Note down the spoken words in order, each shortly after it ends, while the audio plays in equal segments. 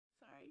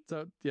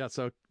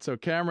So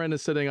Cameron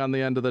is sitting on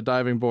the end of the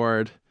diving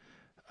board.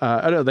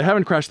 I don't know, they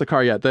haven't crashed the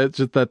car yet. But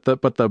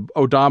the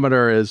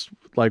odometer is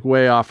like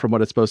way off from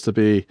what it's supposed to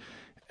be,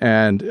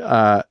 and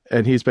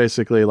he's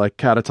basically like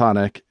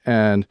catatonic,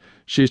 and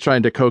she's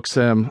trying to coax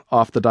him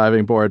off the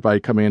diving board by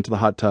coming into the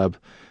hot tub,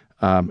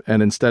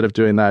 and instead of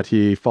doing that,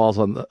 he falls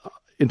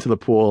into the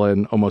pool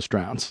and almost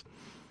drowns.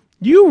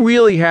 You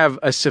really have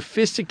a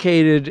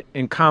sophisticated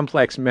and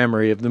complex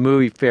memory of the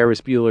movie Ferris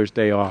Bueller's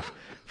Day Off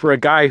for a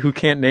guy who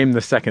can't name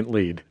the second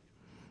lead.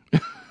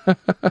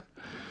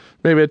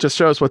 Maybe it just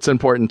shows what's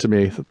important to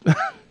me.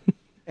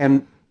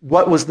 And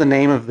what was the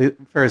name of the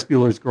Ferris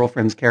Bueller's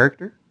girlfriend's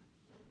character?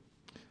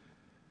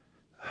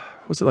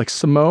 Was it like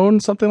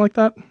Simone, something like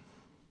that?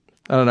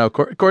 I don't know.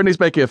 Courtney's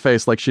making a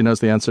face like she knows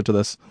the answer to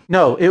this.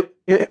 No,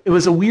 it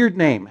was a weird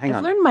name. Hang on.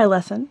 I've learned my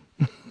lesson.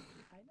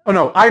 Oh,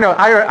 no, I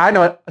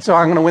know it, so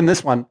I'm going to win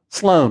this one.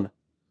 Sloane.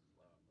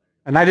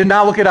 And I did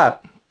not look it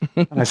up.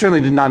 And I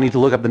certainly did not need to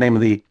look up the name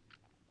of the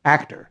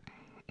actor.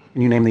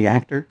 Can you name the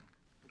actor?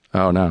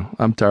 Oh, no.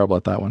 I'm terrible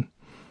at that one.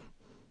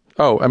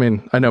 Oh, I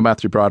mean, I know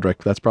Matthew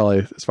Broderick. That's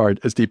probably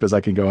as deep as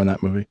I can go in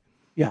that movie.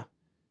 Yeah.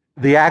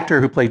 The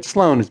actor who played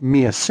Sloane is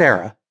Mia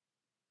Sara.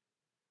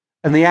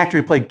 And the actor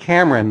who played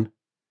Cameron,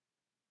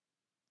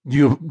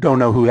 you don't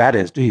know who that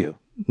is, do you?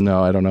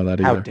 No, I don't know that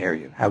either. How dare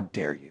you? How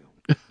dare you?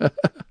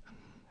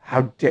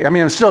 How dare, I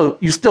mean,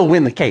 you still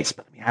win the case,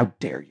 but I mean, how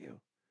dare you?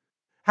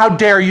 How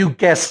dare you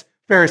guess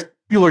Ferris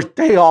Bueller's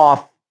Day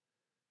Off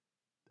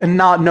and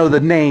not know the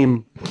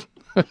name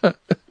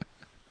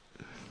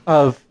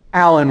of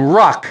Alan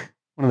Ruck,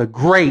 one of the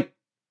great,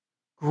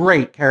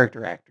 great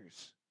character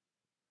actors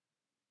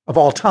of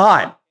all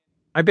time.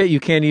 I bet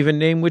you can't even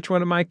name which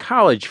one of my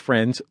college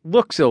friends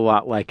looks a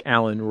lot like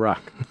Alan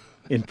Ruck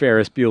in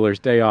Ferris Bueller's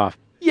Day Off.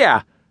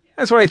 Yeah,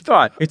 that's what I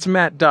thought. It's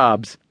Matt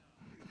Dobbs.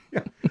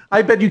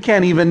 I bet you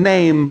can't even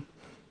name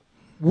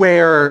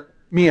where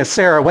Mia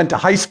Sara went to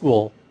high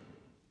school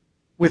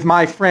with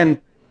my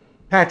friend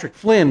Patrick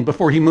Flynn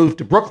before he moved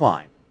to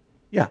Brookline.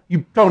 Yeah,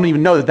 you don't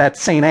even know that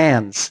that's St.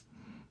 Anne's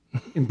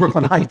in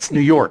Brooklyn Heights, New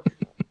York.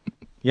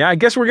 Yeah, I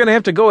guess we're going to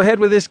have to go ahead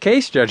with this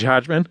case, Judge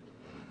Hodgman.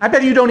 I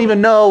bet you don't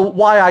even know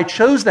why I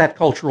chose that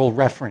cultural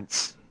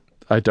reference.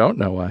 I don't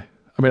know why.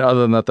 I mean,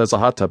 other than that, there's a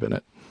hot tub in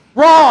it.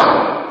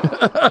 Wrong!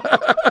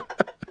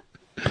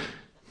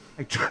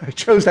 I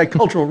chose that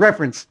cultural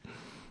reference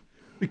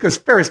because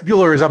Ferris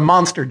Bueller is a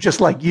monster just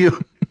like you.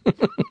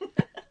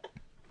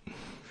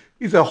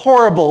 He's a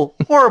horrible,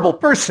 horrible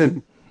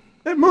person.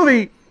 That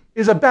movie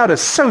is about a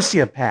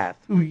sociopath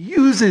who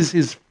uses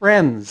his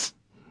friends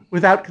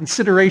without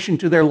consideration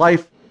to their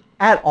life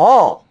at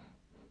all.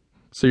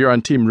 So you're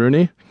on Team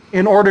Rooney?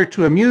 In order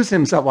to amuse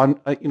himself on,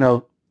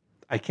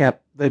 I can't,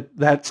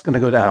 that's going to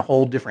go down a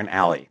whole different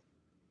alley.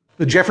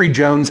 The Jeffrey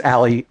Jones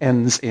alley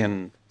ends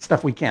in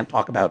stuff we can't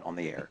talk about on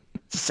the air.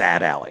 It's a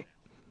sad alley.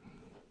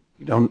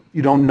 You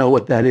don't know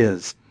what that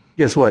is.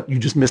 Guess what? You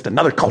just missed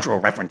another cultural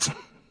reference.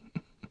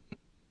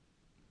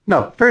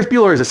 No, Ferris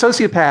Bueller is a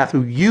sociopath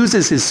who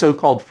uses his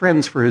so-called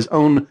friends for his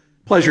own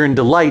pleasure and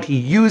delight. He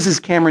uses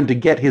Cameron to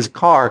get his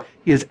car.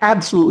 He has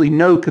absolutely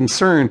no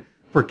concern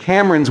for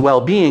Cameron's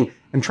well-being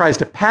and tries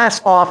to pass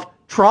off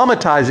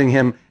traumatizing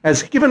him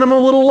as giving him a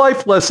little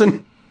life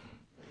lesson.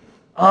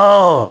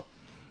 Oh,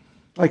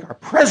 like our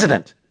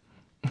president.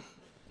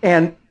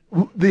 And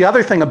the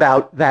other thing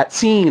about that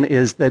scene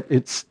is that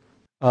it's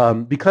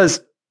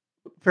because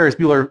Ferris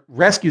Bueller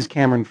rescues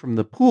Cameron from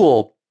the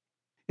pool,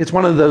 it's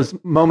one of those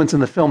moments in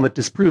the film that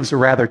disproves a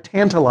rather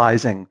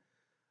tantalizing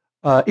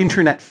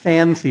internet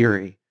fan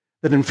theory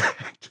that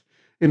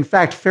in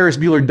fact Ferris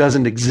Bueller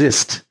doesn't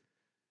exist,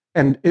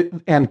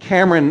 and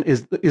Cameron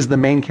is the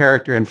main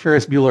character, and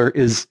Ferris Bueller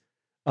is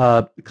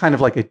kind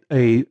of like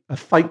a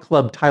Fight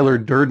Club Tyler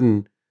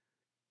Durden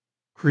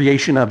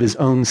creation of his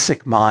own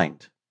sick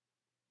mind.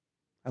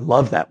 I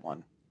love that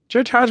one.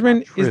 Judge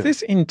Hodgman, is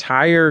this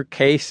entire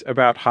case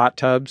about hot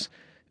tubs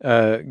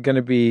going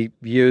to be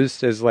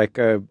used as like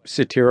a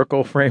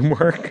satirical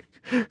framework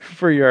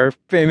for your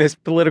famous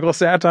political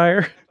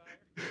satire?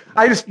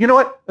 You know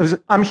what?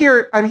 I'm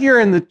here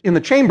in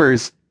the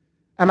chambers,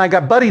 and I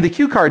got Buddy the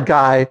cue card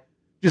guy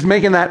just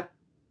making that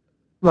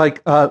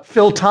like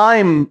fill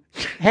time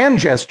hand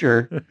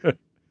gesture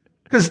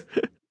because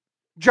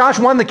Josh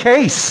won the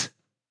case.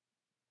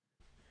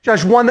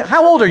 Josh won.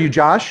 How old are you,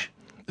 Josh?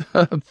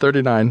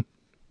 39.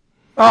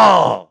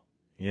 Oh,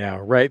 yeah,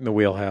 right in the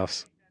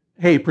wheelhouse.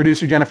 Hey,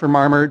 producer Jennifer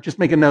Marmer, just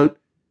make a note.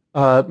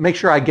 Make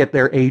sure I get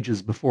their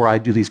ages before I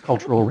do these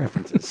cultural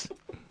references.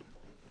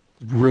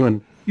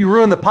 You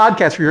ruin the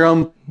podcast for your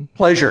own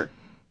pleasure.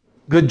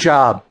 Good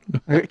job.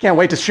 I can't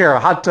wait to share a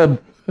hot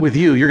tub with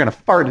you. You're going to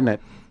fart in it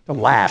to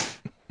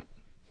laugh.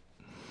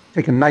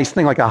 Take a nice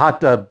thing like a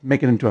hot tub,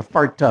 make it into a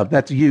fart tub.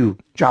 That's you,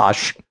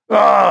 Josh.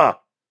 Ah,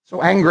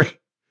 so angry.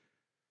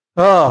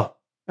 Oh,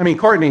 I mean,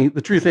 Courtney,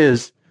 the truth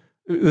is,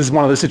 this is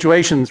one of those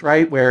situations,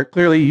 right, where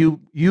clearly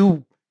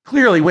you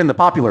clearly win the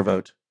popular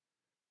vote.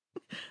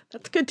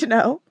 That's good to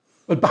know.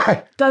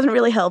 But doesn't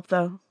really help,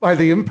 though. By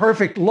the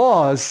imperfect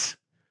laws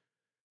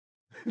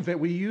that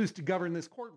we use to govern this court.